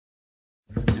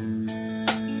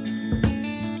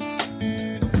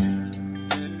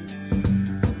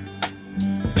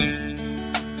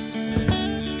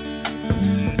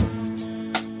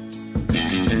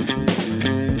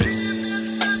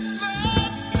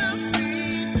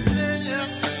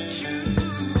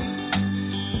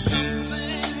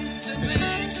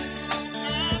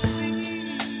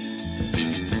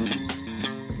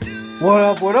What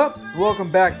up, what up? Welcome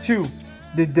back to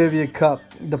the Divya Cup,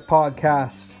 the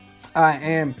podcast. I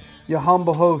am your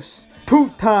humble host,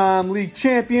 two-time league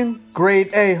champion, grade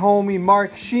A homie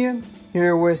Mark Sheehan,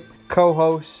 here with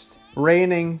co-host,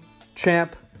 reigning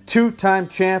champ, two-time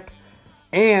champ,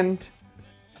 and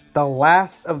the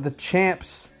last of the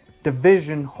champs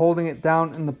division holding it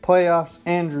down in the playoffs,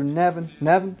 Andrew Nevin.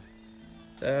 Nevin?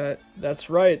 That's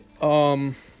right.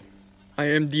 I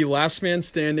am the last man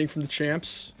standing from the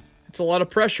champs. It's a lot of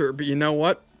pressure, but you know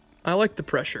what? I like the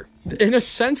pressure. In a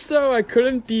sense, though, I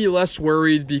couldn't be less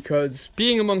worried because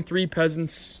being among three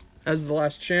peasants as the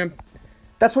last champ...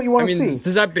 That's what you want to see.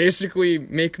 Does that basically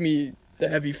make me the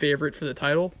heavy favorite for the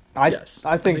title? Yes.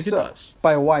 I think so. It does.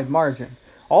 By a wide margin.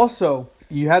 Also,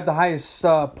 you had the highest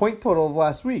point total of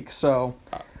last week, so...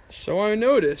 So I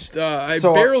noticed. I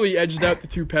barely edged out the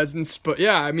two peasants, but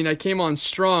yeah, I came on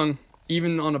strong,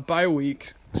 even on a bye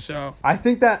week. So I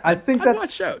think that's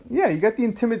watch out. Yeah, you got the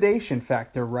intimidation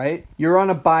factor, right? You're on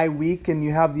a bye week and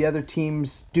you have the other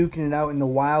teams duking it out in the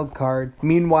wild card.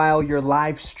 Meanwhile, you're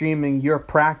live streaming your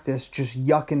practice, just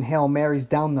yucking Hail Marys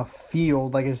down the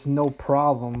field like it's no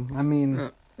problem.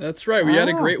 That's right. We had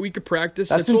a great week of practice.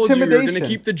 That's I told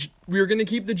intimidation. we were gonna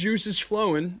keep the juices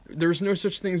flowing. There's no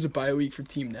such thing as a bye week for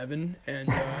Team Nevin, and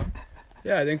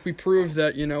yeah, I think we proved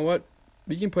that. You know what?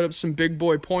 We can put up some big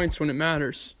boy points when it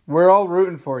matters. We're all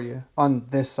rooting for you, on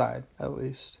this side, at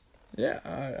least. Yeah,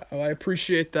 I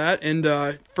appreciate that.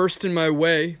 And first in my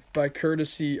way, by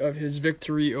courtesy of his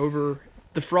victory over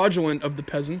the fraudulent of the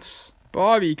peasants,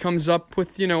 Bobby comes up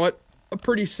with, you know what, a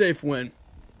pretty safe win.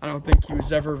 I don't think he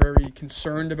was ever very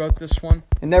concerned about this one.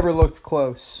 It never looked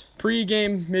close.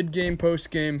 Pre-game, mid-game,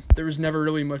 post-game, there was never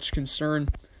really much concern.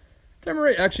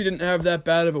 Demeray actually didn't have that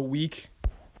bad of a week.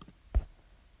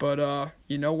 But,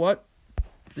 you know what?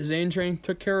 The Zane train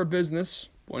took care of business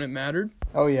when it mattered.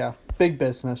 Oh, yeah. Big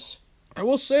business. I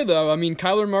will say, though,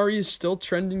 Kyler Murray is still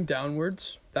trending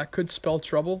downwards. That could spell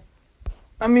trouble.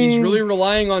 He's really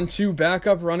relying on two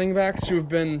backup running backs who have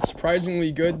been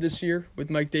surprisingly good this year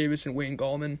with Mike Davis and Wayne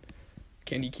Gallman.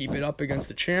 Can he keep it up against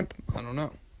the champ? I don't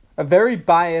know. A very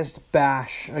biased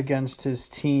bash against his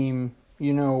team.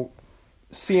 You know,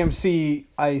 CMC,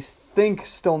 I think,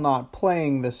 still not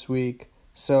playing this week.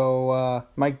 So,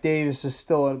 Mike Davis is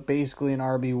still basically an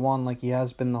RB1 like he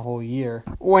has been the whole year.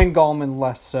 Wayne Gallman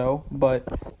less so, but...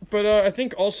 But I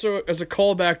think also, as a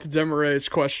callback to Demaray's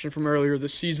question from earlier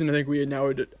this season, I think we had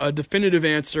now a definitive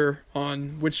answer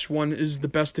on which one is the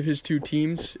best of his two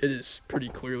teams. It is pretty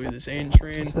clearly the Zane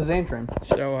train. It's the Zane train.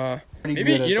 So,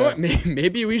 maybe, you know what,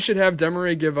 maybe we should have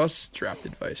Demaray give us draft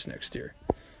advice next year.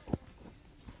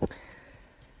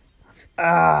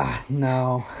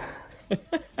 No.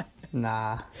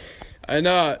 Nah. And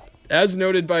as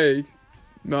noted by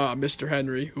Mr.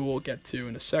 Henri, who we'll get to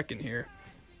in a second here,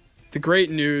 the great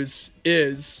news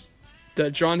is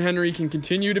that John Henry can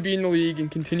continue to be in the league and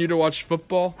continue to watch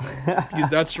football, because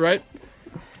that's right.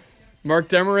 Mark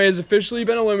Demaray has officially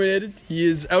been eliminated. He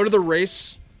is out of the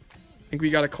race. I think we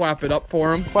got to clap it up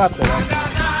for him. Clap it up.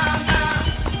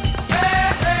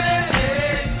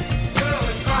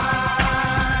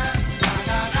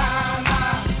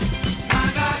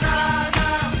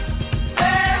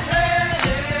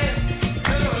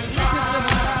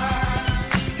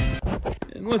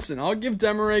 Listen, I'll give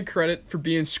Demaray credit for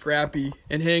being scrappy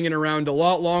and hanging around a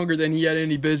lot longer than he had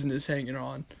any business hanging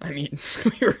on.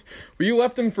 We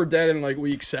left him for dead in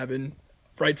week 7,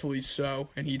 rightfully so,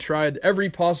 and he tried every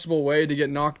possible way to get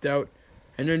knocked out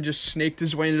and then just snaked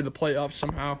his way into the playoffs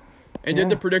somehow. And did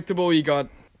the predictable, he got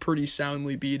pretty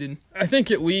soundly beaten. I think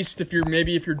at least if you're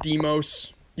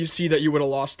Demos, you see that you would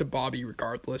have lost to Bobby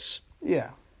regardless. Yeah.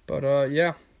 But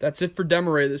yeah, that's it for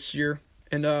Demaray this year.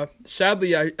 And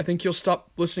sadly, I think he'll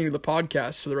stop listening to the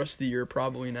podcast for the rest of the year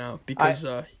probably now because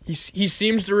he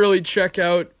seems to really check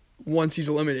out once he's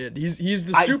eliminated. He's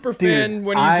the super fan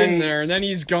when he's in there, and then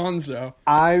he's gonzo.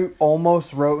 I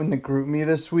almost wrote in the group me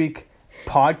this week,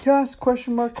 podcast,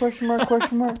 question mark.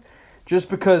 Just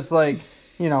because,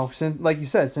 since, like you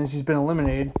said, since he's been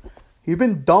eliminated, he's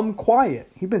been dumb quiet.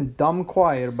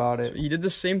 About it. So he did the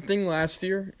same thing last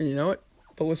year, and you know what?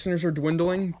 The listeners are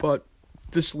dwindling, but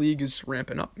this league is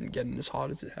ramping up and getting as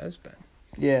hot as it has been.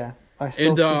 Yeah, I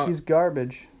still think he's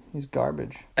garbage. He's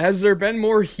garbage. Has there been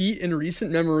more heat in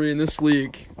recent memory in this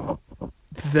league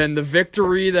than the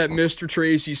victory that Mr.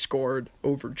 Tracey scored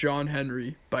over John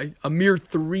Henri by a mere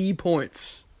 3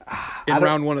 points in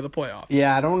round 1 of the playoffs?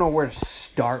 Yeah, I don't know where to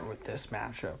start with this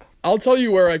matchup. I'll tell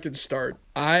you where I could start.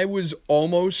 I was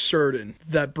almost certain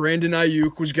that Brandon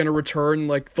Ayuk was going to return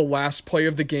like the last play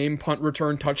of the game, punt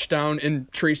return touchdown, and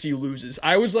Tracey loses.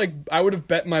 I was like, I would have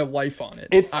bet my life on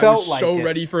it. I was so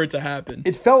ready for it to happen.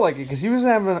 It felt like it because he was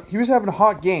having a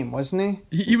hot game, wasn't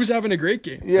he? He was having a great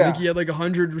game. Yeah. I think he had like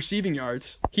 100 receiving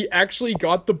yards. He actually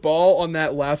got the ball on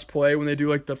that last play when they do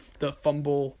like the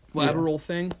fumble lateral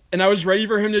thing. And I was ready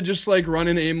for him to just like run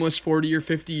an aimless 40 or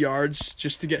 50 yards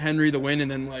just to get Henri the win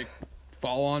and then like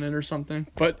fall on it or something.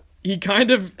 But he kind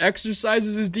of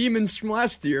exercises his demons from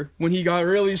last year when he got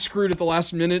really screwed at the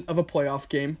last minute of a playoff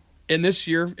game. And this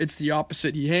year, it's the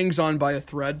opposite. He hangs on by a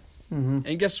thread. Mm-hmm.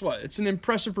 And guess what? It's an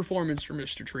impressive performance for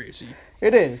Mr. Tracey.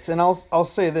 It is. And I'll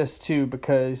say this too,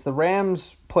 because the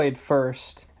Rams played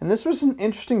first. And this was an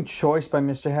interesting choice by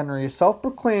Mr. Henri, a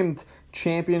self-proclaimed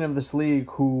champion of this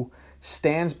league who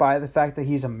stands by the fact that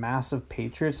he's a massive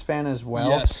Patriots fan as well.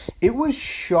 Yes. It was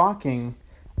shocking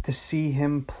to see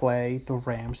him play the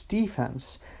Rams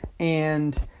defense.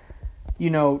 And,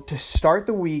 to start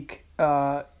the week,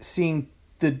 seeing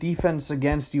the defense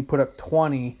against you put up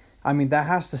 20, I mean, that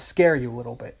has to scare you a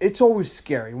little bit. It's always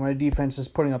scary when a defense is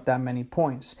putting up that many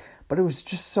points. But it was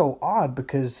just so odd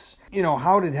because,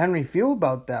 how did Henri feel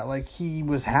about that? Like, he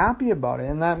was happy about it.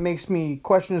 And that makes me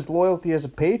question his loyalty as a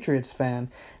Patriots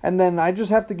fan. And then I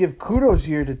just have to give kudos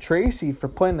here to Tracey for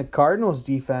playing the Cardinals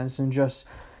defense and just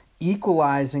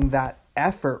equalizing that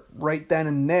effort right then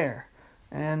and there.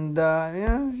 And,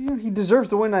 he deserves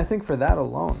the win, I think, for that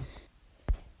alone.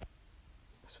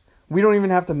 We don't even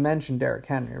have to mention Derrick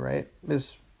Henry, right?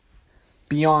 It's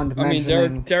beyond mentioning. I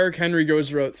mean, Derrick Henry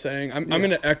goes without saying. I'm going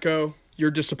to echo your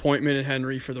disappointment in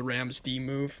Henri for the Rams D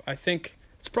move. I think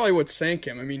it's probably what sank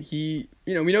him. I mean, we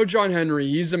know John Henry.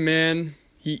 He's a man.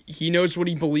 He knows what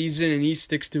he believes in, and he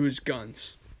sticks to his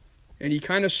guns. And he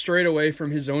kind of strayed away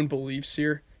from his own beliefs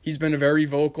here. He's been very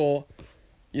vocal,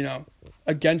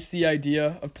 against the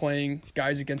idea of playing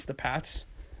guys against the Pats.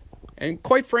 And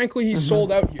quite frankly, he's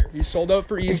sold out here. He's sold out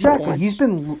for easy points.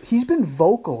 He's been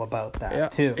vocal about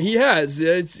that too. He has.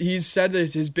 He's said that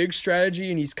it's his big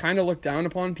strategy, and he's kind of looked down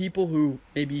upon people who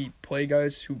maybe play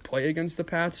guys who play against the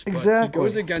Pats. But he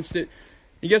goes against it.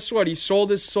 And guess what? He sold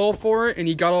his soul for it, and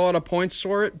he got a lot of points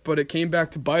for it, but it came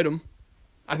back to bite him.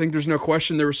 I think there's no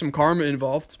question there was some karma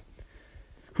involved.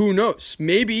 Who knows?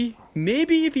 Maybe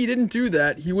if he didn't do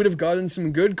that, he would have gotten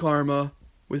some good karma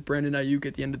with Brandon Ayuk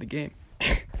at the end of the game.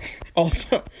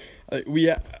 Also, we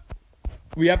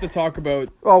have to talk about.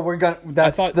 Oh, we're gonna.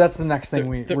 That's the next thing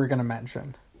we're gonna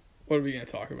mention. What are we gonna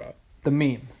talk about? The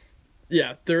meme.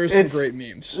 Yeah, there are some great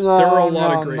memes. There were a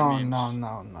lot of great memes.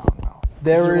 No.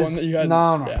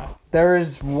 There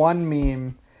is one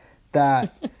meme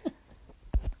that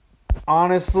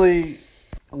honestly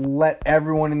let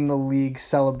everyone in the league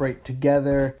celebrate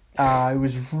together. It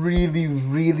was really,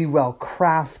 really well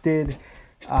crafted.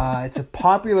 It's a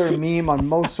popular meme on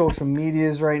most social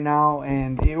medias right now,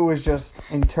 and it was just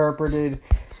interpreted,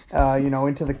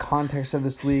 into the context of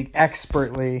this league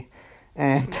expertly.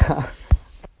 And,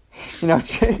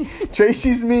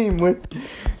 Tracey's meme with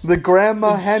the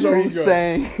grandma Henri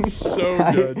saying, so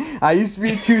good. I used to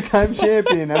be a 2-time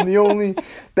champion. I'm the only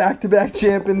back-to-back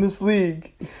champ in this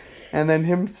league. And then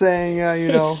him saying,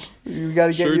 you got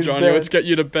to get you to Johnny, bed. let's get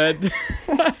you to bed.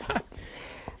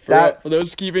 For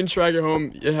those keeping track at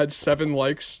home, it had 7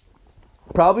 likes.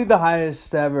 Probably the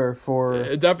highest ever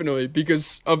for... definitely,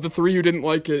 because of the 3 who didn't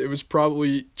like it, it was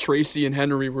probably Tracey and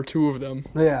Henri were 2 of them.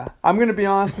 Yeah. I'm going to be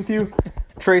honest with you.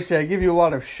 Tracey, I give you a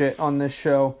lot of shit on this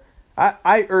show.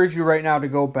 I urge you right now to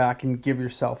go back and give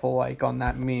yourself a like on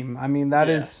that meme. I mean,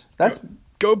 that's...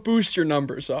 Go boost your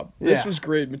numbers up. This was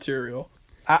great material.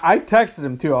 I texted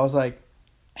him, too. I was like,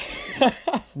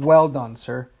 well done,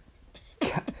 sir.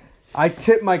 I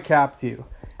tip my cap to you.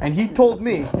 And he told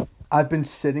me, I've been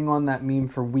sitting on that meme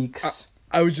for weeks.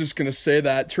 I was just going to say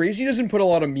that. Tracey doesn't put a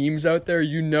lot of memes out there.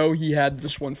 He had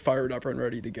this one fired up and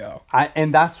ready to go.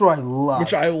 And that's what I love.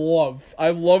 Which I love. I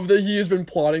love that he has been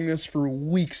plotting this for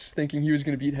weeks, thinking he was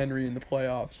going to beat Henri in the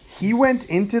playoffs. He went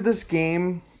into this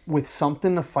game with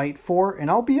something to fight for. And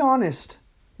I'll be honest,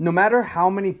 no matter how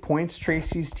many points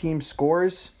Tracey's team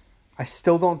scores, I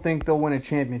still don't think they'll win a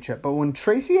championship. But when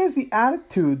Tracey has the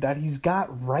attitude that he's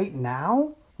got right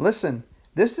now, listen,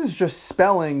 this is just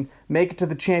spelling make it to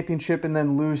the championship and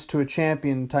then lose to a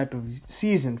champion type of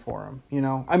season for him.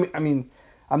 I mean,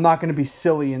 I'm not going to be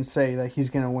silly and say that he's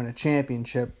going to win a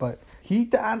championship, but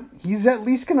he's at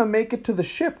least going to make it to the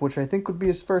ship, which I think would be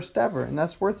his first ever, and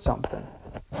that's worth something.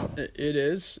 It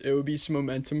is. It would be some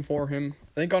momentum for him.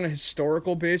 I think on a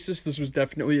historical basis, this was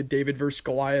definitely a David versus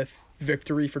Goliath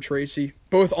victory for Tracey,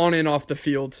 both on and off the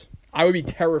field. I would be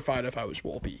terrified if I was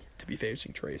Wolpe. be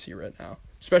facing Tracey right now,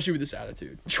 especially with this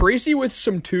attitude. Tracey with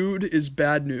subdued is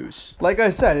bad news. Like I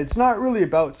said, it's not really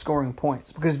about scoring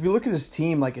points, because if you look at his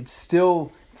team, like, it's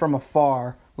still from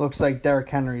afar looks like Derrick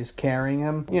Henry is carrying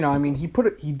him. You know, I mean, he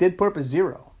did put up a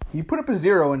 0. He put up a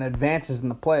 0 in advances in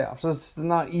the playoffs. That's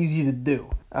not easy to do.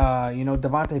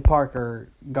 Devontae Parker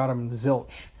got him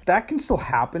zilch. That can still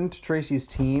happen to Tracey's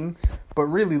team, but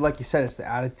really, like you said, it's the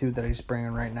attitude that he's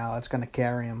bringing right now that's going to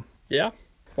carry him. Yeah,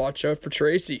 watch out for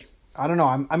Tracey. I don't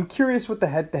know. I'm curious what the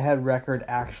head-to-head record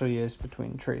actually is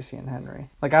between Tracey and Henri.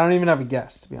 Like, I don't even have a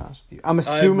guess, to be honest with you. I'm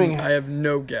assuming I have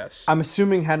no guess. I'm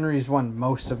assuming Henry's won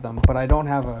most of them, but I don't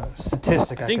have a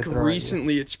statistic. I think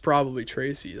recently it's probably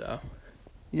Tracey, though.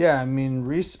 Yeah, I mean,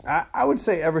 I would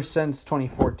say ever since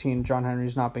 2014, John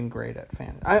Henry's not been great at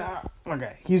fantasy.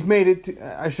 Okay, he's made it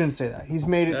to... I shouldn't say that. He's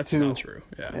made it That's to... not true,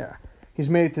 yeah. Yeah. He's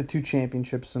made it to 2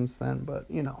 championships since then, but,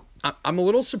 you know. I'm a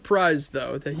little surprised,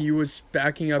 though, that he was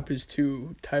backing up his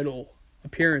 2 title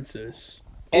appearances.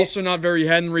 Also not very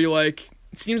Henry-like.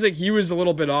 It seems like he was a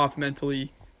little bit off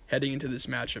mentally heading into this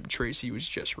matchup. Tracey was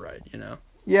just right, you know?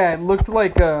 Yeah, it looked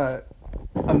like a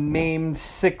maimed,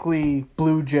 sickly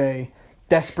Blue Jay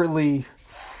desperately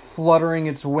fluttering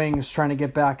its wings trying to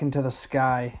get back into the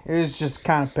sky. It was just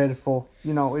kind of pitiful.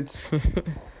 You know, it's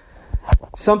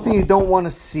something you don't want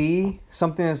to see,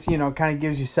 something that's, you know, kind of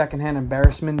gives you secondhand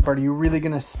embarrassment, but are you really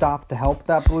going to stop to help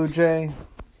that Blue Jay?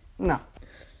 No.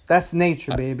 That's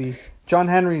nature, baby. John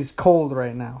Henry's cold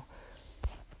right now.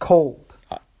 Cold.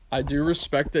 I do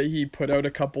respect that he put out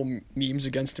a couple memes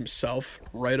against himself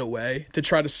right away to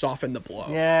try to soften the blow.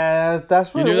 Yeah,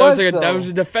 that's what it was. That was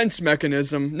a defense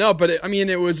mechanism. No, but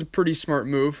it was a pretty smart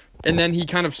move. And then he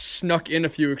kind of snuck in a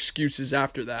few excuses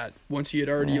after that. Once he had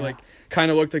already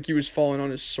kind of looked like he was falling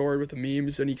on his sword with the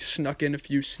memes, and he snuck in a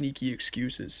few sneaky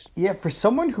excuses. Yeah, for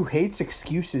someone who hates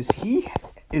excuses, he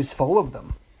is full of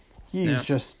them. He's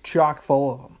just chock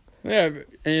full of them. Yeah,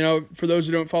 and you know, for those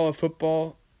who don't follow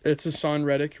football, it's Hassan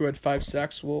Reddick who had 5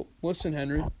 sacks. Well, listen,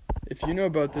 Henry, if you know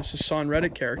about this Hassan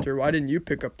Reddick character, why didn't you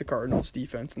pick up the Cardinals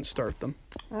defense and start them?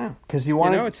 Because he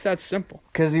wanted. You know, it's that simple.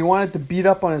 Because he wanted to beat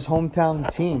up on his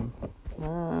hometown team.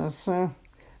 So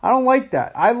I don't like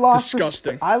that. I lost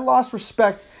disgusting. I lost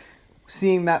respect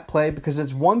seeing that play, because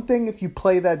it's one thing if you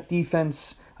play that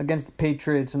defense against the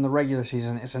Patriots in the regular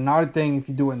season. It's another thing if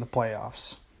you do it in the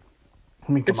playoffs.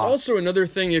 I mean, it's also another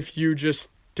thing if you just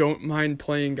don't mind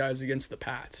playing guys against the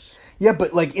Pats. Yeah,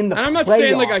 but like in the playoffs. I'm not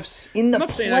saying like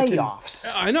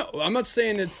playoffs. I know. I'm not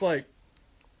saying it's like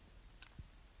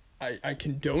I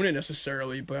condone it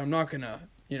necessarily, but I'm not gonna.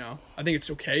 You know, I think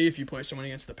it's okay if you play someone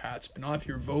against the Pats, but not if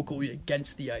you're vocally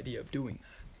against the idea of doing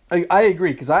that. I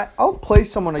agree, because I'll play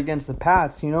someone against the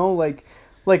Pats. You know, like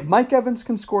Mike Evans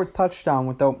can score a touchdown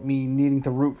without me needing to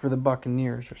root for the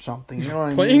Buccaneers or something. You know what I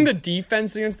mean? Playing the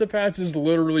defense against the Pats is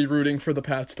literally rooting for the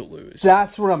Pats to lose.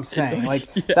 That's what I'm saying.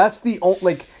 That's the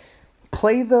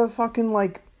play the fucking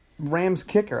Rams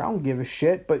kicker. I don't give a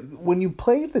shit. But when you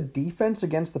play the defense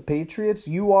against the Patriots,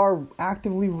 you are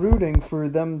actively rooting for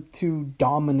them to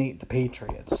dominate the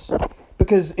Patriots.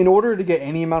 Because in order to get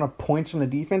any amount of points from the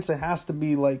defense, it has to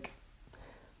be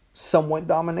somewhat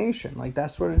domination.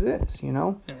 That's what it is, you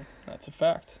know? Yeah, that's a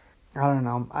fact. I don't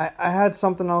know. I had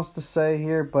something else to say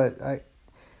here, but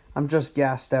I'm just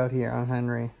gassed out here on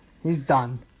Henry. He's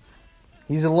done.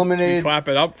 He's eliminated. Should we clap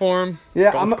it up for him?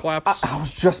 Yeah, golf claps. I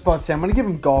was just about to say, I'm going to give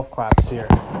him golf claps here.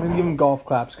 I'm going to give him golf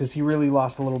claps because he really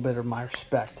lost a little bit of my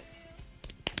respect.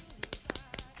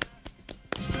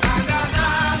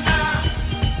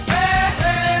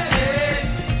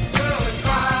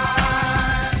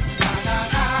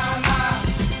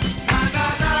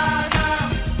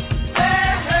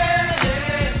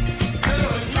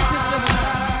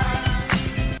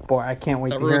 Boy, I can't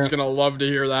wait Everyone's going to love to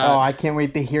hear that. Oh, I can't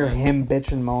wait to hear him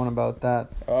bitch and moan about that.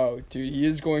 Oh, dude, he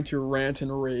is going to rant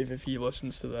and rave if he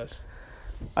listens to this.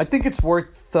 I think it's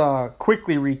worth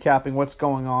quickly recapping what's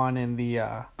going on in the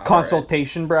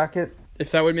consultation bracket.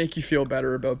 If that would make you feel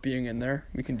better about being in there,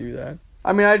 we can do that.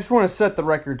 I mean, I just want to set the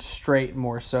record straight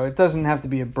more so. It doesn't have to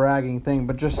be a bragging thing,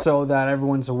 but just so that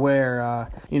everyone's aware,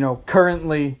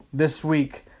 currently this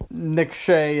week, Nick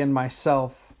Shea and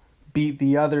myself beat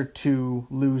the other 2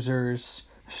 losers.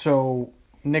 So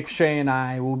Nick Shea and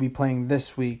I will be playing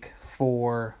this week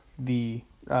for the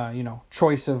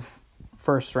choice of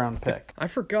first round pick. I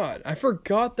forgot you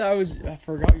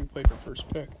played for first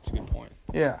pick. That's a good point.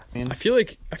 Yeah. I feel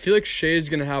like Shea's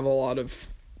gonna have a lot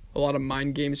of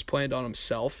mind games planned on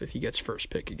himself if he gets first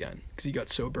pick again, because he got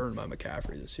so burned by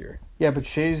McCaffrey this year. Yeah, but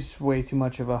Shea's way too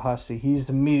much of a hussy. He's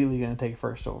immediately gonna take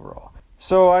first overall.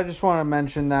 So I just want to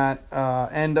mention that.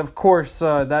 And, of course,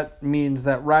 that means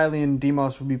that Riley and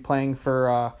Demos will be playing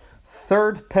for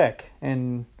third pick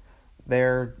in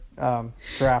their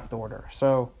draft order.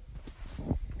 So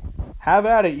have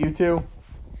at it, you two.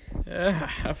 Yeah,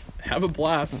 have a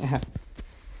blast. Yeah.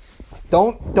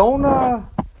 Don't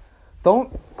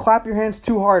clap your hands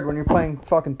too hard when you're playing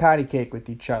fucking patty cake with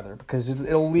each other, because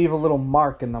it'll leave a little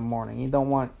mark in the morning. You don't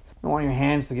want your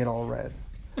hands to get all red.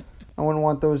 I wouldn't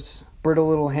want those brittle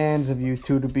little hands of you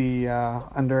two to be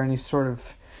under any sort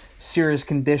of serious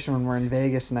condition when we're in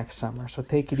Vegas next summer. So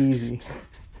take it easy.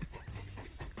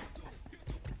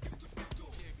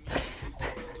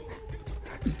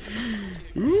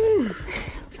 Ooh.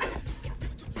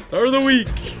 Start of the week.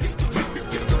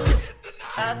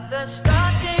 At the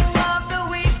starting of the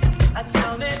week, at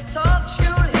Summit Talks,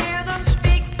 you'll hear them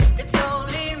speak. It's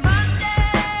only Monday.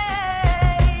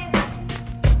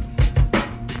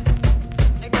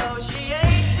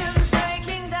 Negotiations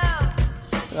breaking down.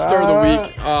 Start of the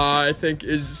week, I think,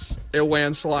 is a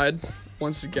landslide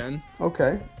once again.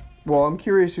 Okay. Well, I'm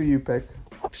curious who you pick.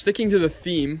 Sticking to the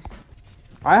theme.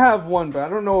 I have one, but I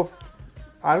don't know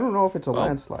if it's a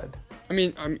landslide. I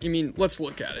mean, let's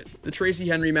look at it. The Tracey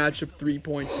Henri matchup, 3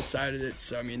 points decided it.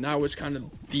 So, I mean, that was kind of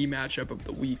the matchup of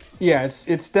the week. Yeah,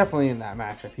 it's definitely in that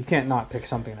matchup. You can't not pick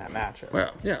something in that matchup.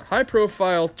 Well, yeah, high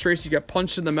profile. Tracey got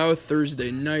punched in the mouth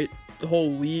Thursday night. The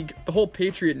whole league, the whole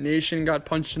Patriot Nation got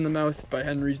punched in the mouth by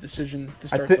Henry's decision to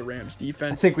start the Rams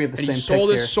defense. I think we have the same pick he sold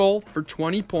here. his soul for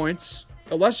 20 points.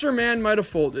 A lesser man might have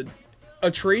folded. A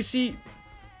Tracey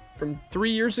from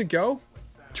 3 years ago,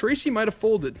 Tracey might have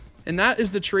folded. And that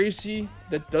is the Tracey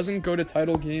that doesn't go to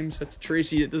title games. That's the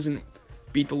Tracey that doesn't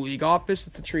beat the league office.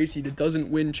 It's the Tracey that doesn't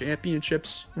win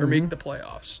championships or make the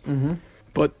playoffs. Mm-hmm.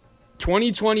 But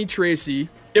 2020 Tracey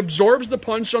absorbs the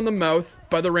punch on the mouth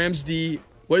by the Rams D.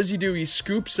 What does he do? He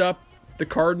scoops up the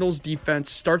Cardinals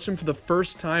defense, starts him for the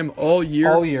first time all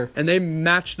year. And they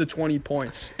match the 20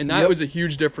 points. And that was a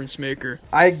huge difference maker.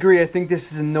 I agree. I think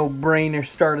this is a no-brainer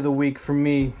start of the week for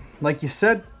me. Like you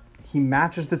said, he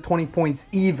matches the 20 points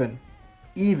even.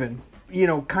 You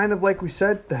know, kind of like we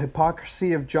said, the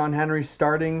hypocrisy of John Henry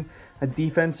starting a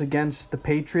defense against the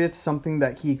Patriots, something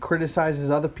that he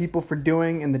criticizes other people for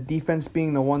doing, and the defense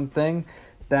being the one thing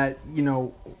that, you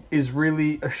know, is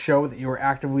really a show that you were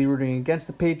actively rooting against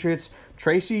the Patriots.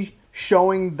 Tracey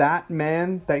showing that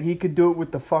man that he could do it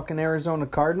with the fucking Arizona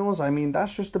Cardinals. I mean,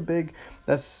 that's a big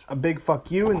fuck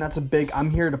you, and that's a big I'm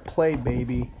here to play,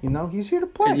 baby. You know, he's here to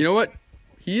play. And you know what?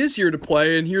 He is here to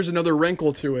play, and here's another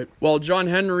wrinkle to it. While John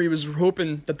Henry was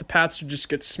hoping that the Pats would just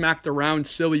get smacked around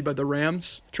silly by the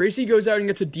Rams, Tracey goes out and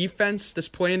gets a defense that's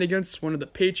playing against one of the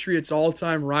Patriots'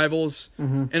 all-time rivals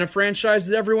and a franchise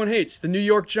that everyone hates, the New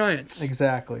York Giants.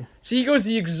 Exactly. So he goes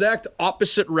the exact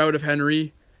opposite route of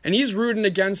Henry, and he's rooting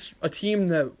against a team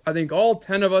that I think all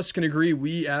 10 of us can agree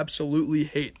we absolutely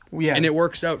hate. Yeah. And it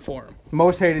works out for him.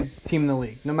 Most hated team in the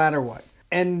league, no matter what.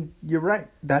 And you're right.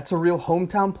 That's a real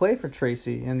hometown play for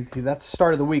Tracey. And that's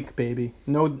start of the week, baby.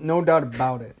 No doubt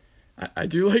about it. I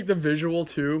do like the visual,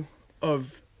 too,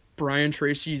 of Brian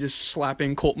Tracey just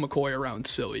slapping Colt McCoy around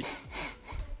silly.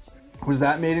 Was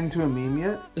that made into a meme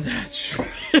yet?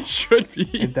 It should be.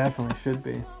 It definitely should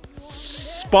be.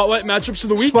 Spotlight matchups of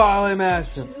the week. Spotlight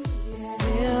matchup.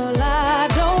 Well, I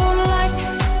don't like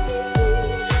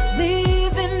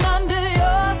leaving under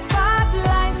your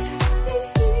spotlight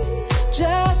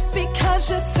just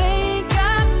because you think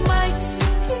I might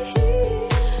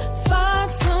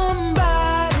find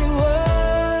somebody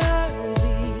worthy.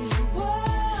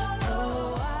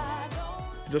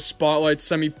 The Spotlight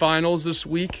semifinals this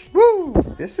week. Woo!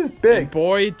 This is big. And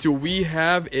boy, do we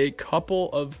have a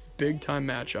couple of big-time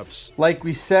matchups. Like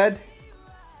we said,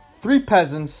 3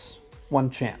 peasants, 1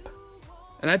 champ.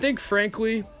 And I think,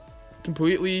 frankly,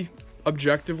 completely,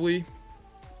 objectively,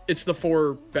 it's the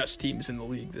 4 best teams in the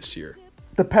league this year.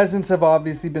 The peasants have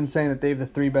obviously been saying that they have the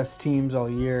 3 best teams all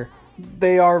year.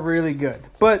 They are really good.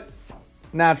 But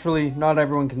naturally, not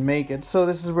everyone can make it. So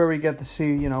this is where we get to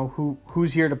see, you know,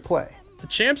 who's here to play. The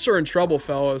champs are in trouble,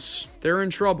 fellas. They're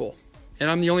in trouble. And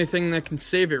I'm the only thing that can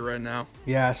save it right now.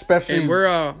 Yeah, especially... And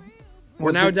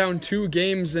we're now down 2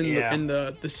 games in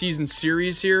the season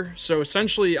series here. So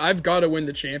essentially, I've got to win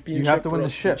the championship. You have to win the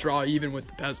ship. To draw even with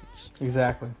the Peasants.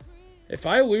 Exactly. If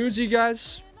I lose, you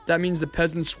guys, that means the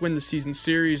Peasants win the season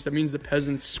series. That means the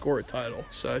Peasants score a title.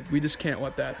 So we just can't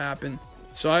let that happen.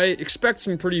 So I expect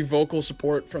some pretty vocal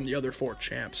support from the other 4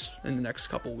 champs in the next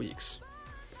couple weeks.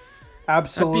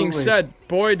 Absolutely. That being said,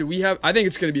 boy, do we have... I think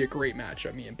it's going to be a great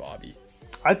matchup, me and Bobby.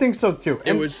 I think so too.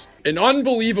 It was an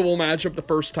unbelievable matchup the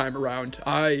first time around.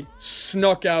 I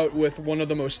snuck out with one of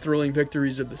the most thrilling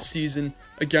victories of the season.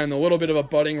 Again, a little bit of a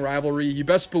budding rivalry. You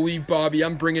best believe, Bobby,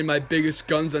 I'm bringing my biggest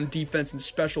guns on defense and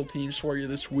special teams for you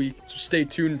this week. So stay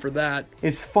tuned for that.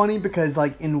 It's funny because,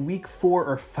 like, in week 4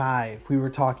 or 5, we were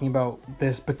talking about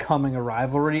this becoming a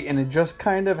rivalry, and it just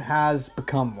kind of has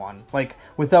become one. Like,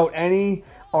 without any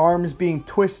arms being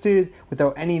twisted,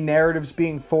 without any narratives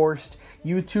being forced,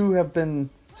 you two have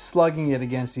been slugging it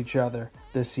against each other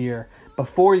this year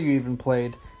before you even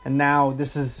played. And now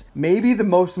this is maybe the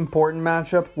most important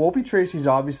matchup. Wolpe Tracey's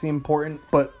obviously important,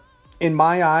 but in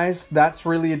my eyes, that's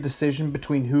really a decision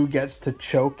between who gets to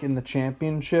choke in the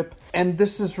championship. And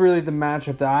this is really the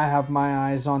matchup that I have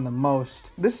my eyes on the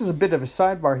most. This is a bit of a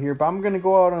sidebar here, but I'm going to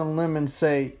go out on a limb and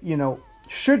say, you know,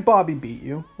 should Bobby beat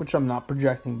you, which I'm not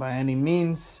projecting by any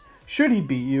means, should he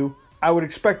beat you, I would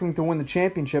expect him to win the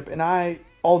championship. And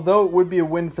although it would be a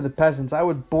win for the Peasants, I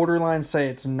would borderline say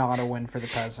it's not a win for the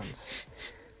Peasants.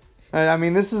 I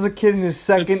mean, this is a kid in his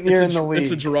second year in the league.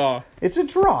 It's a draw. It's a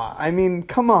draw. I mean,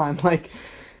 come on. Like,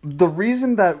 the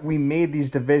reason that we made these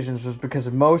divisions was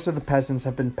because most of the Peasants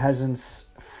have been Peasants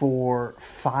for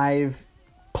 5+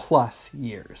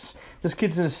 years. This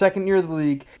kid's in his second year of the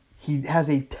league. He has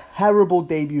a terrible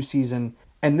debut season.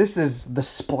 And this is the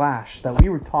splash that we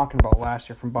were talking about last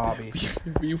year from Bobby.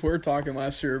 We were talking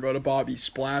last year about a Bobby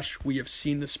splash. We have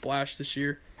seen the splash this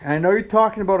year. And I know you're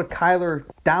talking about a Kyler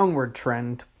downward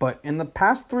trend, but in the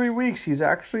past 3 weeks, he's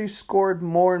actually scored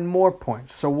more and more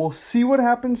points. So we'll see what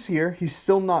happens here. He's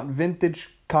still not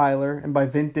vintage Kyler, and by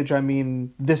vintage, I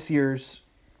mean this year's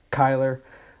Kyler.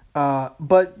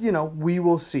 But, you know, we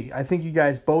will see. I think you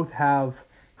guys both have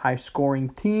high-scoring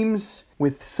teams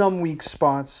with some weak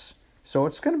spots. So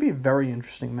it's going to be a very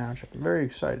interesting matchup. I'm very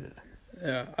excited.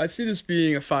 Yeah, I see this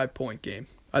being a 5-point game.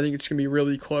 I think it's going to be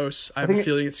really close. I have a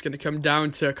feeling it's going to come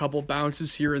down to a couple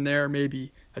bounces here and there.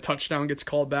 Maybe a touchdown gets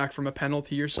called back from a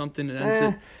penalty or something and ends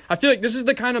it. I feel like this is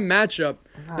the kind of matchup.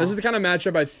 This is the kind of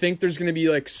matchup I think there's going to be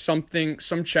like some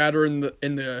chatter in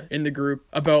the group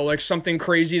about like something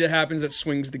crazy that happens that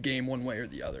swings the game one way or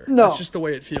the other. No, that's just the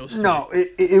way it feels. No,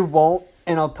 it won't.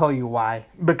 And I'll tell you why.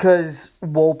 Because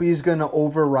Wolpe's going to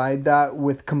override that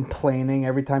with complaining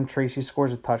every time Tracey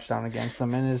scores a touchdown against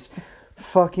them and his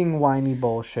fucking whiny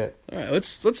bullshit. All right,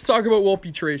 let's talk about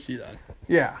Wolpe Tracey then.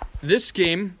 Yeah. This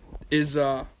game is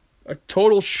a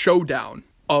total showdown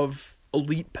of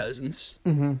elite Peasants.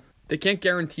 Mm-hmm. They can't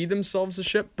guarantee themselves a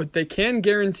ship, but they can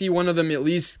guarantee one of them at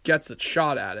least gets a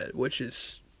shot at it, which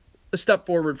is a step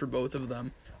forward for both of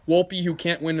them. Wolpe, who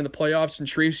can't win in the playoffs, and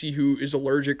Tracey, who is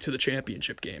allergic to the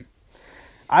championship game.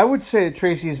 I would say that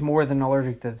Tracey is more than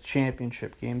allergic to the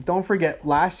championship game. Don't forget,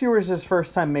 last year was his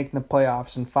first time making the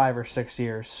playoffs in 5 or 6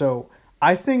 years. So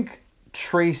I think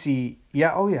Tracey,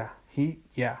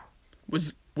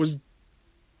 Was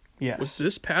yes. Was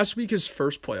this past week his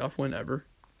first playoff win ever?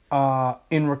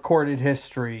 In recorded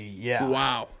history, yeah.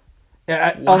 Wow.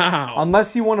 Wow.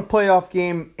 Unless he won a playoff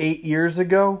game 8 years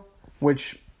ago,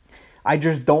 which I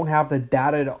just don't have the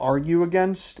data to argue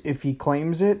against if he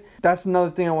claims it. That's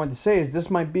another thing I wanted to say is this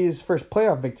might be his first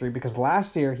playoff victory because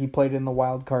last year he played in the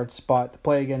wild card spot to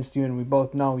play against you, and we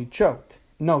both know he choked.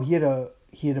 No, he had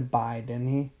a bye, didn't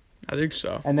he? I think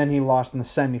so. And then he lost in the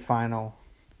semifinal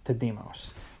to Demos.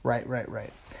 Right.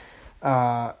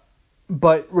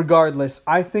 But regardless,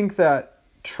 I think that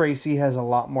Tracey has a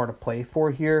lot more to play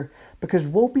for here because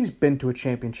Wolpe's been to a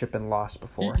championship and lost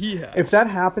before. He has. If that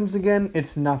happens again,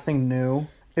 it's nothing new.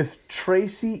 If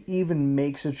Tracey even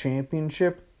makes a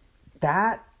championship,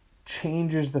 that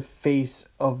changes the face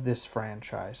of this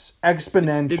franchise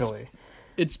exponentially.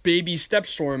 It's baby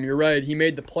steps for him. You're right. He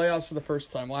made the playoffs for the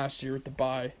first time last year with the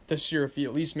bye. This year, if he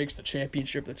at least makes the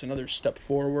championship, that's another step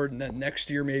forward. And then next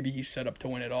year, maybe he's set up to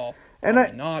win it all.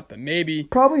 Probably not, but maybe.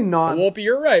 Probably not. But Wolpe,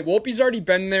 you're right. Wolpe's already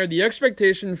been there. The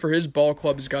expectation for his ball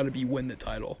club has got to be win the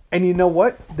title. And you know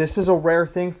what? This is a rare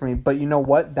thing for me. But you know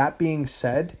what? That being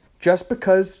said, just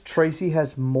because Tracey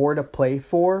has more to play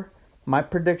for, my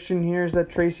prediction here is that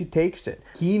Tracey takes it.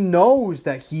 He knows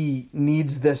that he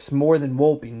needs this more than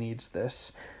Wolpe needs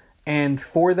this. And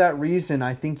for that reason,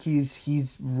 I think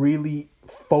he's really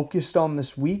focused on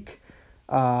this week.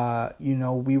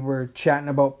 We were chatting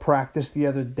about practice the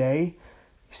other day.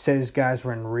 He said his guys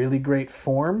were in really great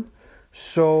form.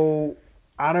 So,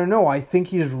 I don't know. I think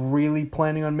he's really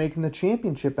planning on making the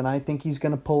championship, and I think he's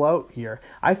going to pull out here.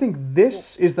 I think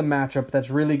this is the matchup that's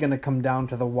really going to come down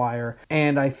to the wire,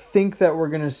 and I think that we're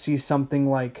going to see something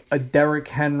like a Derrick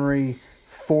Henry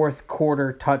fourth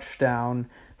quarter touchdown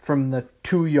from the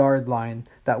 2-yard line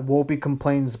that Wolpe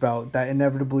complains about that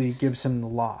inevitably gives him the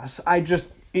loss.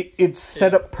 it's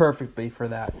set up perfectly for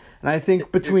that. And I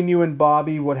think between you and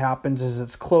Bobby, what happens is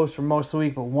it's close for most of the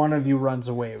week, but one of you runs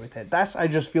away with it. I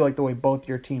just feel like the way both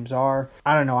your teams are.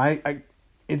 I don't know.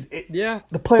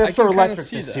 The playoffs are electric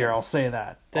this year. I'll say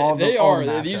that. They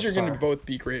are. These are going to both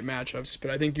be great matchups, but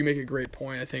I think you make a great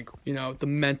point. I think, the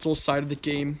mental side of the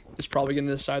game is probably going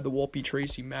to decide the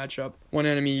Wolpe-Tracey matchup. One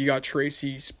enemy, you got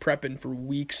Tracey's prepping for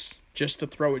weeks just to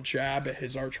throw a jab at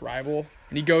his arch rival,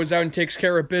 and he goes out and takes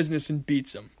care of business and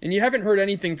beats him. And you haven't heard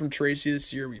anything from Tracey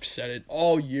this year. We've said it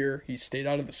all year. He's stayed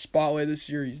out of the spotlight this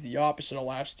year. He's the opposite of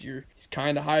last year. He's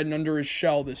kind of hiding under his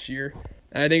shell this year.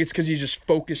 And I think it's because he's just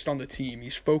focused on the team.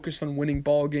 He's focused on winning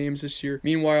ball games this year.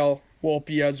 Meanwhile,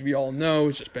 Wolpe, as we all know,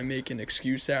 has just been making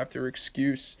excuse after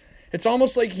excuse. It's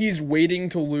almost like he's waiting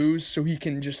to lose so he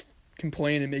can just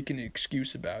complain and make an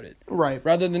excuse about it. Right.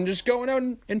 Rather than just going out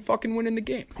and fucking winning the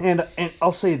game. And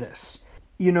I'll say this.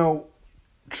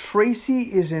 Tracey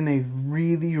is in a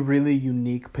really, really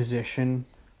unique position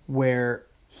where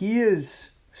he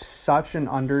is such an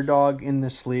underdog in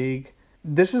this league.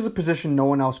 This is a position no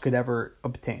one else could ever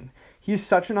obtain. He's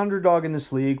such an underdog in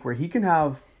this league where he can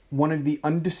have one of the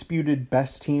undisputed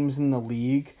best teams in the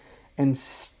league and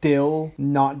still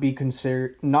not be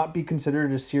considered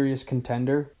a serious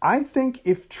contender. I think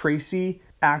if Tracey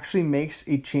actually makes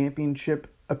a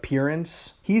championship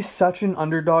appearance, he's such an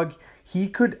underdog, he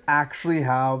could actually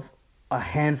have a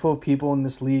handful of people in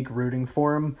this league rooting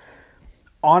for him.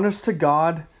 Honest to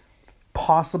God,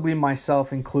 possibly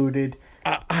myself included.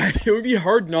 It would be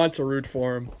hard not to root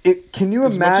for him. Can you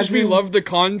imagine? As much as we love the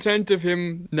content of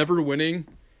him never winning,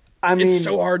 it's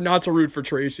so hard not to root for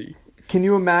Tracey. Can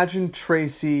you imagine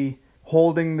Tracey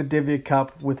holding the Divya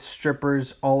Cup with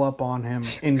strippers all up on him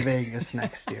in Vegas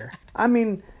next year? I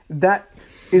mean,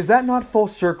 is that not full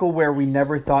circle where we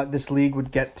never thought this league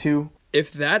would get to?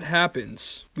 If that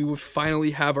happens, we would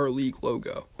finally have our league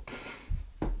logo.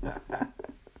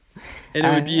 And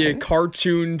it would be a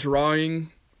cartoon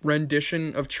drawing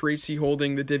rendition of Tracey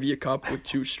holding the Divya Cup with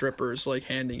two strippers,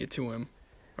 handing it to him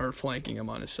or flanking him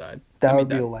on his side. That would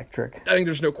be electric. I think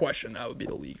there's no question that would be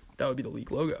the league. That would be the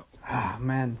league logo. Ah,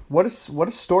 man, what a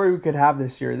story we could have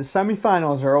this year. The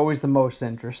semifinals are always the most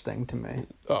interesting to me.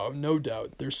 Oh, no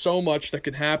doubt. There's so much that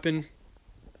could happen.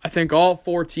 I think all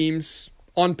four teams,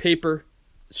 on paper,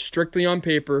 strictly on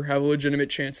paper, have a legitimate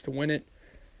chance to win it.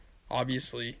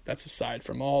 Obviously, that's aside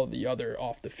from all the other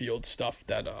off-the-field stuff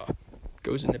that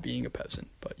goes into being a peasant.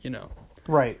 But,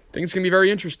 Right. I think it's going to be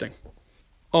very interesting.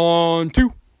 On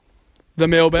to the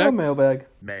mailbag. The mailbag.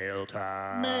 Mail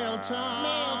time. Mail time.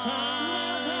 Mail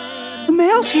time. The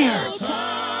mail's here.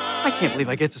 I can't believe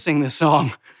I get to sing this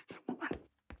song.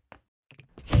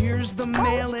 Here's the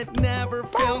mail, it never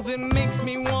fails. It makes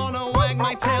me wanna wag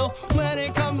my tail. When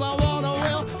it comes, I wanna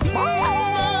will.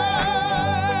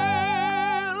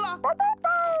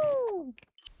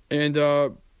 And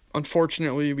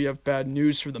unfortunately, we have bad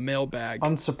news for the mailbag.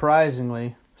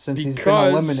 Unsurprisingly, since he's been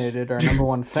eliminated, our number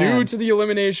one fan. Due to the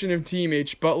elimination of Team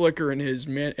H. Buttlicker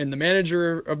and the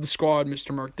manager of the squad,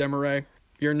 Mr. Mark Demaray,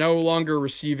 we are no longer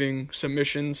receiving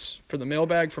submissions for the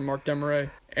mailbag from Mark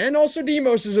Demaray. And also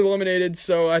Demos is eliminated,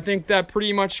 so I think that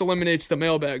pretty much eliminates the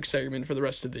mailbag segment for the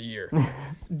rest of the year.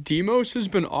 Demos has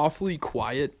been awfully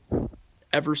quiet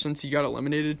ever since he got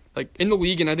eliminated. In the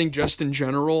league, and I think just in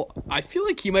general, I feel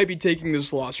like he might be taking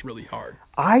this loss really hard.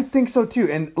 I think so too,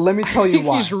 and let me tell you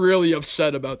why. He's really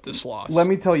upset about this loss. Let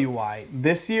me tell you why.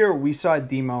 This year, we saw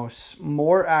Demos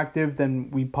more active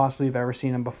than we possibly have ever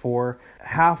seen him before.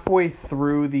 Halfway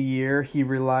through the year, he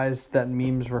realized that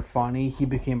memes were funny. He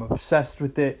became obsessed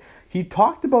with it. He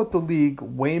talked about the league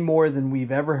way more than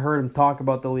we've ever heard him talk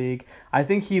about the league. I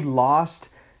think he looked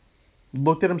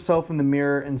at himself in the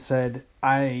mirror and said,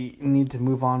 I need to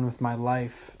move on with my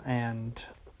life. And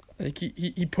I think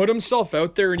he put himself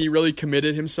out there and he really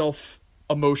committed himself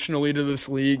emotionally to this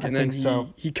league. And then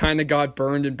he kind of got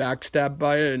burned and backstabbed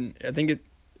by it. And I think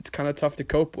it's kind of tough to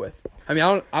cope with. I mean,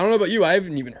 I don't know about you. I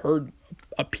haven't even heard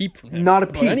a peep from him. Not a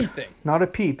peep. Anything. Not a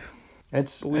peep.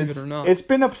 Believe it or not. It's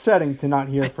been upsetting to not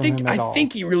hear from him at all. I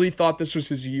think he really thought this was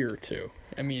his year, too.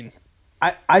 I mean,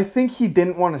 I think he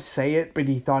didn't want to say it, but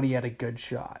he thought he had a good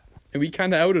shot. And we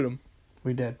kind of outed him.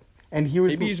 We did. And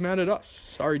maybe he's mad at us.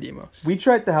 Sorry, Demos. We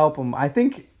tried to help him. I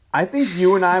think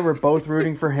you and I were both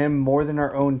rooting for him more than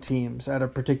our own teams at a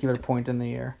particular point in the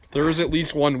year. There was at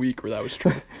least 1 week where that was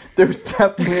true. There was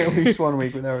definitely at least 1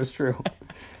 week where that was true.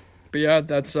 But yeah,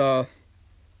 that's kind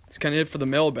of it for the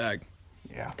mailbag.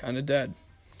 Yeah. Kind of dead.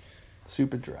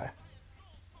 Super dry.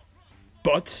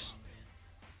 But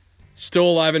still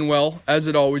alive and well, as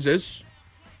it always is.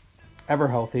 Ever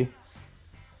healthy.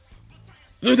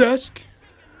 The desk.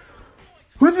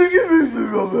 When you give me the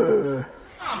rubber.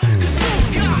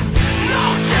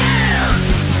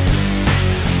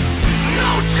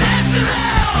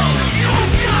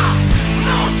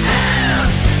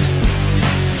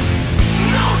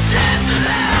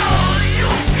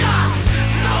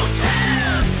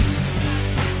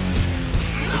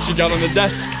 What you got on the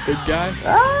desk, big guy?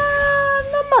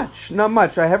 Not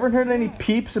much. I haven't heard any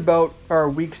peeps about our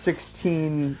Week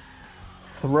 16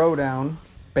 throwdown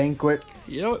banquet.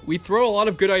 You know, we throw a lot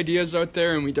of good ideas out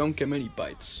there and we don't get many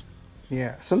bites.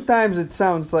 Yeah, sometimes it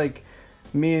sounds like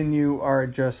me and you are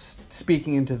just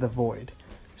speaking into the void.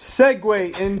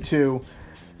 Segue into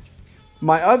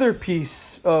my other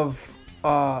piece of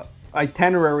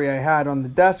itinerary I had on the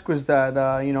desk was that,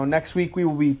 next week we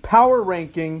will be power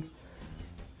ranking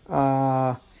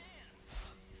the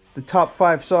top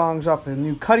 5 songs off the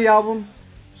new Cuddy album.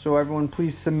 So everyone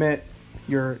please submit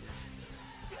your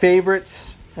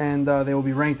favorites and they will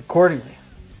be ranked accordingly.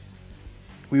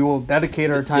 We will dedicate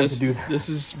our time to do that. This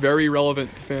is very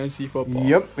relevant to fantasy football.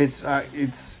 Yep,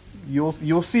 it's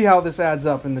you'll see how this adds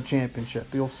up in the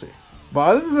championship. You'll see.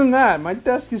 But other than that, my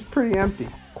desk is pretty empty,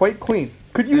 quite clean.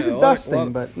 Could use a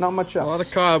dusting, but not much else. A lot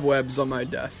of cobwebs on my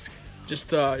desk.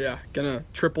 Just gonna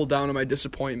triple down on my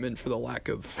disappointment for the lack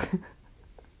of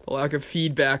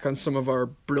feedback on some of our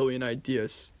brilliant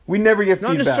ideas. We never get feedback.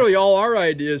 Not necessarily all our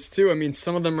ideas too. I mean,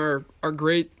 some of them are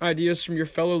great ideas from your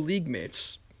fellow league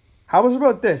mates. How's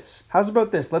about this?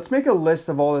 Let's make a list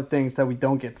of all the things that we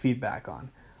don't get feedback on.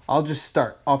 I'll just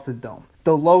start off the dome.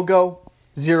 The logo,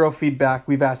 0 feedback.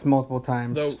 We've asked multiple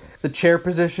times. The chair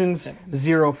positions,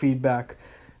 0 feedback.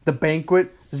 The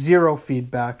banquet, 0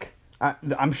 feedback.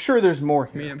 I'm sure there's more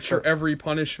here. I mean, I'm sure every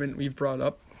punishment we've brought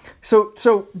up.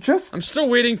 So just... I'm still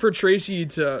waiting for Tracey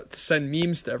to send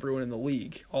memes to everyone in the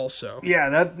league also. Yeah,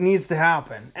 that needs to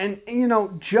happen. And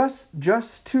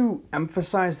just to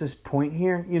emphasize this point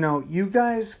here, you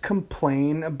guys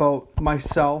complain about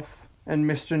myself and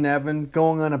Mr. Nevin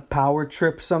going on a power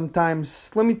trip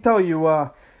sometimes. Let me tell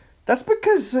you, that's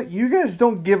because you guys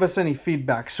don't give us any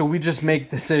feedback, so we just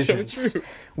make decisions. So true.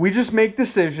 We just make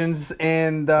decisions,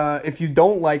 and if you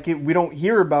don't like it, we don't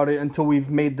hear about it until we've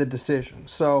made the decision.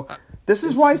 So this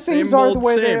is why things are the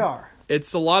way they are.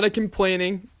 It's a lot of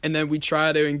complaining, and then we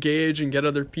try to engage and get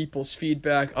other people's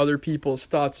feedback, other people's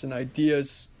thoughts and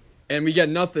ideas, and we get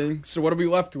nothing. So what are we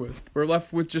left with? We're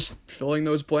left with just filling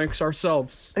those blanks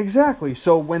ourselves. Exactly.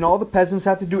 So when all the peasants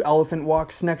have to do elephant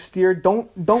walks next year, don't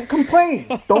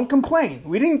complain. Don't complain.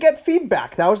 We didn't get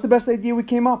feedback. That was the best idea we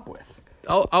came up with.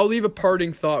 I'll leave a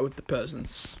parting thought with the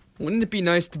peasants. Wouldn't it be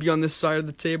nice to be on this side of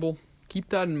the table? Keep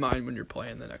that in mind when you're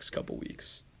playing the next couple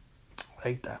weeks. I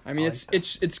like that. I mean, it's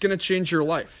going to change your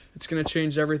life. It's going to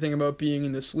change everything about being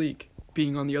in this league.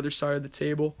 Being on the other side of the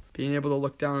table, being able to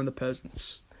look down on the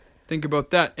peasants. Think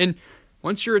about that. And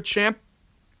once you're a champ,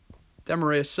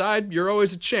 Demaray aside, you're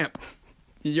always a champ.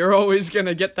 You're always going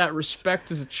to get that respect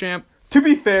as a champ. To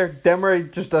be fair,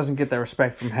 Demaray just doesn't get that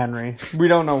respect from Henri. We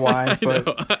don't know why,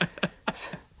 but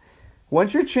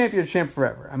once you're a champ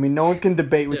forever. I mean, no one can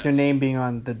debate with your name being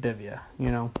on the Divya,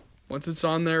 Once it's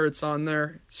on there, it's on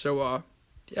there. So,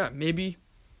 maybe,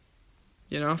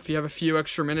 if you have a few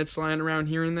extra minutes lying around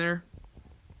here and there,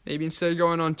 maybe instead of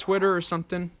going on Twitter or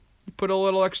something, you put a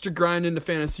little extra grind into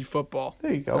fantasy football.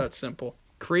 There you go. It's that simple.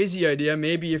 Crazy idea.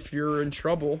 Maybe if you're in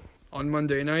trouble on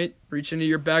Monday night, reach into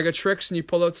your bag of tricks and you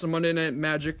pull out some Monday Night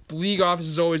Magic. The league office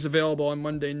is always available on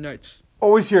Monday nights.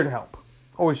 Always here to help.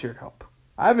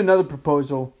 I have another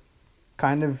proposal,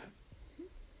 kind of,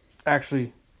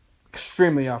 actually,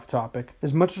 extremely off topic.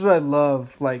 As much as I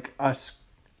love, us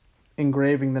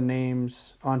engraving the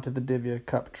names onto the Divya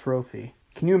Cup trophy,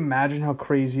 can you imagine how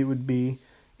crazy it would be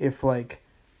if,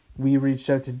 we reached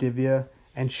out to Divya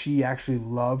and she actually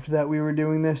loved that we were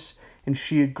doing this and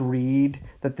she agreed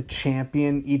that the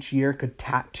champion each year could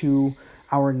tattoo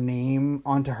our name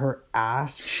onto her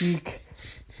ass cheek?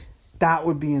 That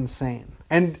would be insane.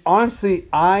 And honestly,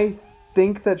 I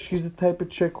think that she's the type of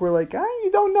chick where you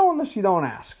don't know unless you don't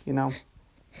ask, You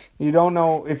don't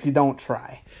know if you don't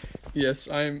try. Yes,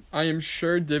 I am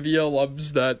sure Divya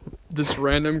loves that this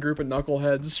random group of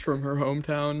knuckleheads from her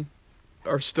hometown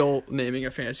are still naming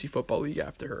a fantasy football league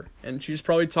after her. And she's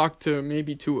probably talked to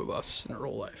maybe 2 of us in her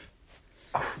whole life.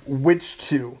 Which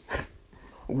 2?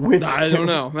 I don't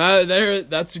know.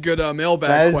 That's a good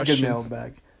mailbag question. That is a good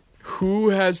mailbag. Who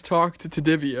has talked to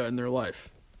Divya in their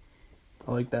life?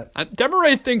 I like that.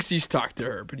 Demaray thinks he's talked to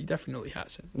her, but he definitely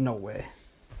hasn't. No way.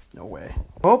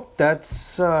 Well,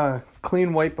 that's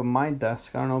clean wipe of my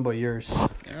desk. I don't know about yours.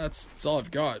 Yeah, that's all I've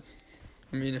got.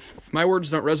 I mean, if my words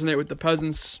don't resonate with the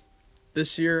peasants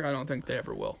this year, I don't think they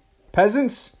ever will.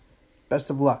 Peasants, Best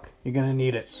of luck. You're going to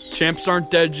need it. Champs aren't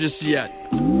dead just yet.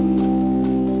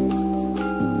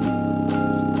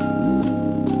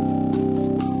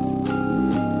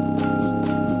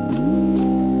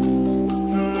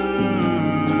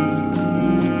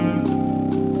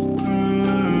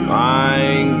 I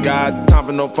ain't got time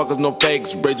for no fuckers, no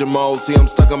fakes. Raging mode, see I'm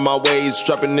stuck in my ways.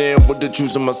 Strapping in with the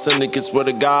juice in my syndicate. Swear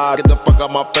to God, get the fuck out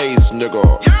my face,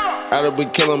 nigga. After we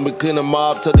kill 'em, we clean 'em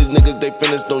up. Tell these niggas they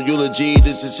finished, no eulogy.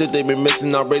 This is shit they been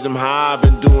missing, I raise 'em high. I've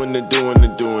been doing it.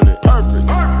 Perfect.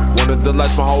 Wanted the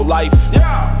lights my whole life.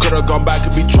 Could've gone back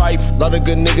and be trife. Lot of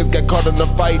good niggas got caught in the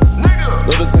fight.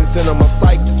 Noticing sin on my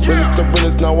sight. Realest to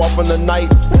realest, now off in the night.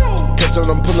 Catch her,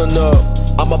 I'm pulling up.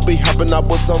 I'ma be hopping up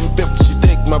with some 50. She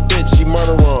think my bitch, she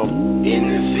murder 'em.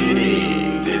 In the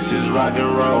city, this is rock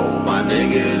and roll. My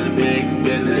niggas big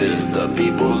business, the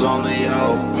people's only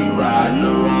hope. We riding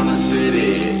around the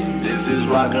city. This is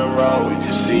rock and roll.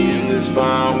 You seeing this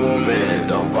fine woman?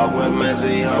 Don't fuck with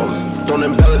messy hoes. Don't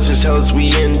embellish, just tell us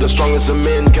we in. The strongest of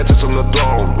men, catch us on the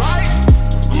throne.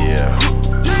 Yeah.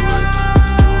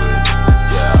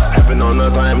 Yeah. Heaven on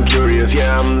earth, I am curious.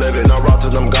 Yeah, I'm living. I'll rock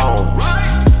till I'm gone.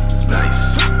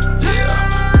 Nice. Yeah.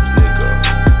 Nigga.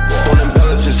 Don't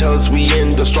embellish, just tell us we in.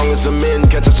 The strongest of men,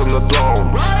 catch us on the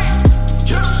throne.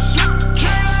 Yes.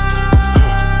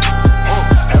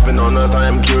 Heaven on earth, I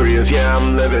am curious. Yeah,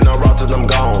 I'm living. I'll rock till I'm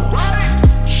gone.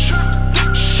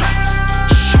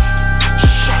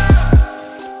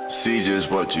 See just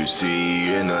what you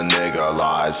see in a nigga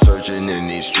life. Searching in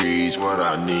these streets, what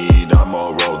I need, I'ma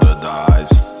roll the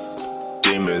dice.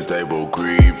 Demons, they will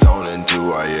creep, turn into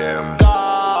who I am.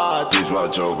 God, please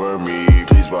watch over me,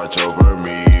 please watch over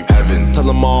me. Heaven, tell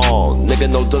them all, nigga,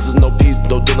 no justice, no peace,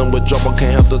 no dealing with trouble,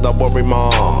 can't help that I worry,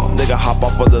 mom. Nigga, hop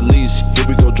off of the leash, here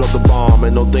we go, drop the bomb.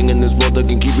 Ain't no thing in this world that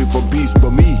can keep me from peace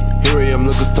but me. Here I am,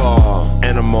 look a star,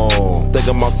 animal. Think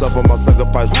of myself and my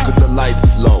sacrifice, look at the lights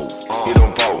low. You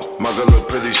don't vote, my girl look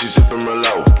pretty, she sipping real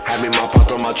low. Had me my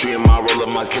pot on my tree and my roller,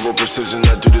 my cable precision,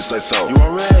 I do this like so. You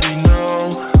already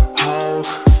know.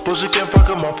 Bullshit can't fuck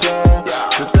up my flow.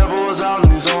 The devil is out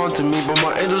and he's on to me, but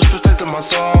my angels protecting my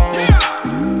soul.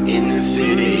 In the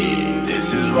city,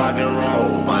 this is rock and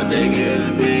roll. My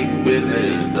niggas big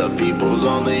business, the people's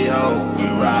only hope. We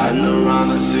riding around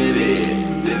the city.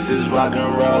 This is rock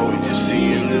and roll. You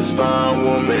seeing this fine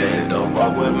woman? Don't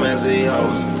fuck with messy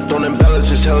hoes. Don't embellish,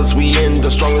 just tell us we in. The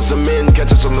strongest of men,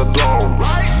 catch us on the throne.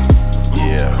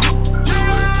 Yeah.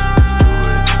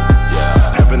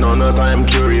 Heaven on earth, I am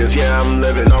curious. Yeah, I'm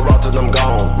living. I'll rock till I'm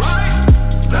gone.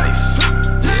 Nice.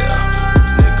 Yeah.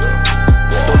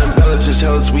 Nigga. Don't embellish, just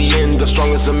tell us we in. The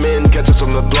strongest of men, catch us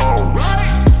on the throne.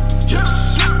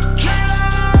 Yes.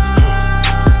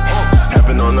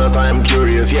 Heaven on earth, I am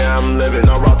curious. Yeah, I'm living.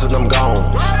 I'll rock till I'm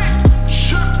gone.